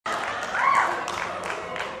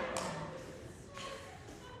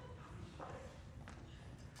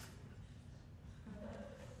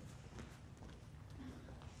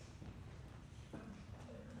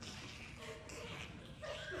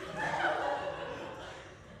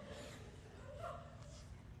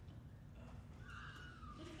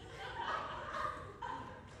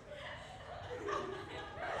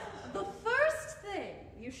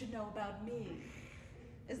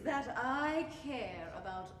that I care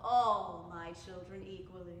about all my children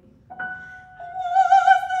equally. Was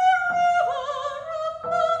there ever a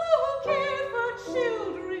mother who cared for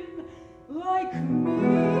children like me?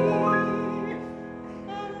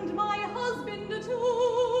 And my husband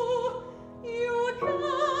too. You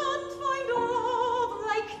can't find love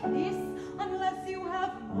like this unless you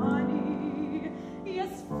have money.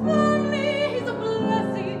 Yes, family is a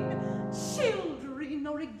blessing, children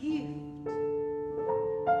are a gift.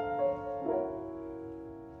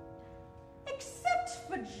 Except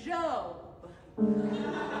for Job.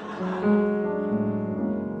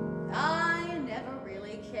 I never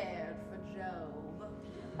really cared for Job.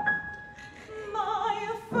 My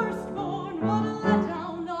firstborn, what a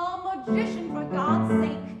letdown, a magician for God's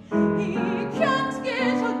sake. He can't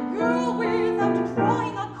get a girl without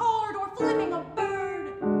drawing a card or flipping a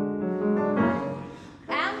bird.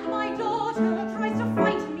 And my daughter tries to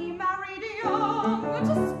fight me, married young,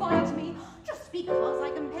 to spite me, just because I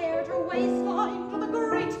compared her waistline to the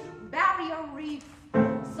Great Barrier Reef.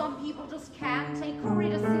 Some people just can't take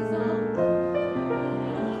criticism.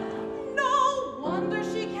 No wonder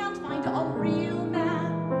she can't find a real man.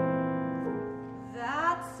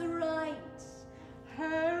 That's right.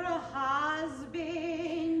 Her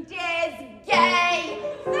husband is gay.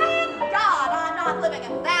 Thank God I'm not living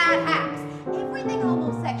in that house. Everything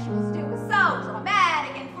homosexuals do is so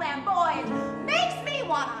dramatic and flamboyant. Makes me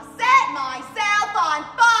want to set myself on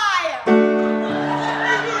fire.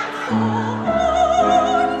 It's so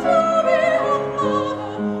hard to be a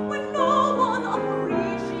mother when no one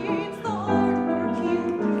appreciates the hard work you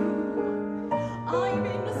do. I'm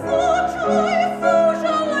in such high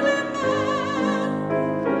social demand.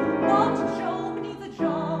 But Job needs a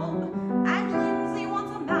job, and Lindsay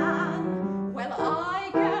wants a man. Well, I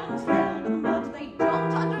can't tell them that they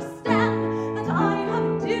don't understand that I have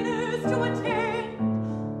dinners to attend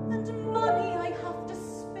and money I have to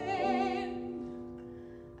spend.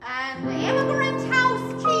 And immigrant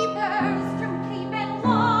housekeepers to keep in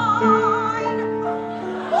line.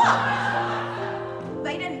 What?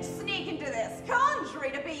 They didn't sneak into this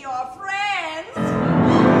country to be your friends.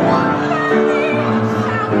 Family and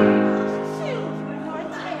shouting, children are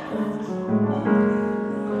test.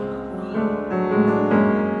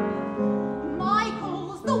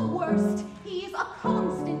 Michael's the worst. He's a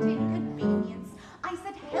constant inconvenience. I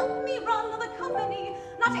said, help me run the company,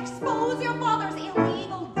 not expose your father's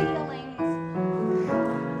illegal dealings.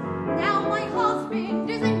 Now my husband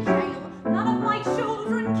is in jail. None of my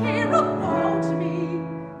children care about me.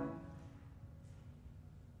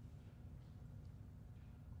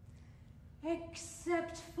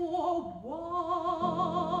 Except for one.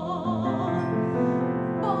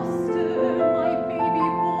 Buster, my baby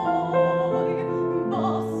boy.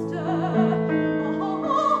 Buster.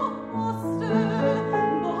 Buster.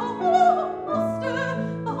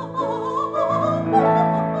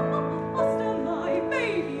 Buster, my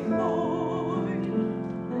baby boy.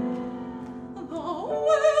 The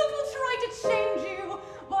world will try to change you,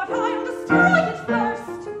 but I'll destroy it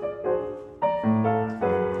first.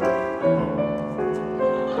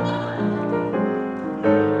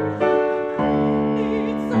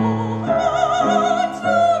 It's so hard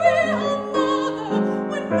to be a mother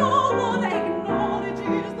when no one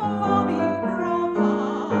acknowledges the love you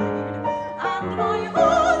provide. And my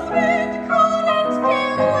husband couldn't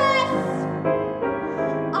care less.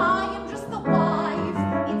 I am just the wife.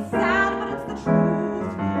 It's sad, but it's the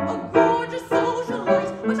truth. A gorgeous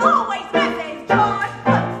socialite, but always misses George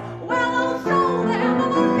Bush. Well, I'll show them a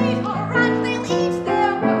burrito and they'll eat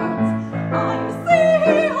their words. I'm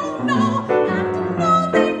CEO now, and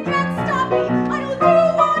nothing can stop me. I'll do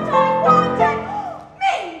what I wanted.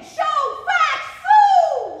 Me, show fat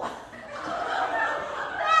Sue!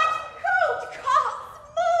 That coat costs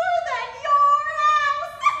more than your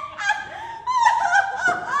house.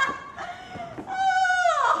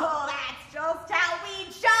 Oh, that's just how we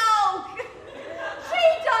joke. She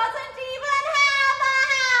doesn't even have a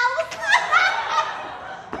house.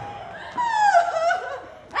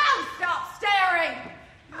 Now stop staring.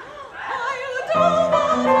 I'll do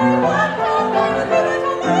what I want, I'm gonna give it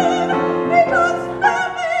a man, because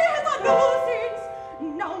family is a nuisance.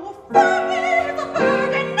 No, family is a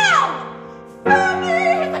burden. No, family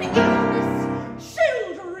is an illness.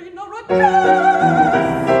 Children are a curse.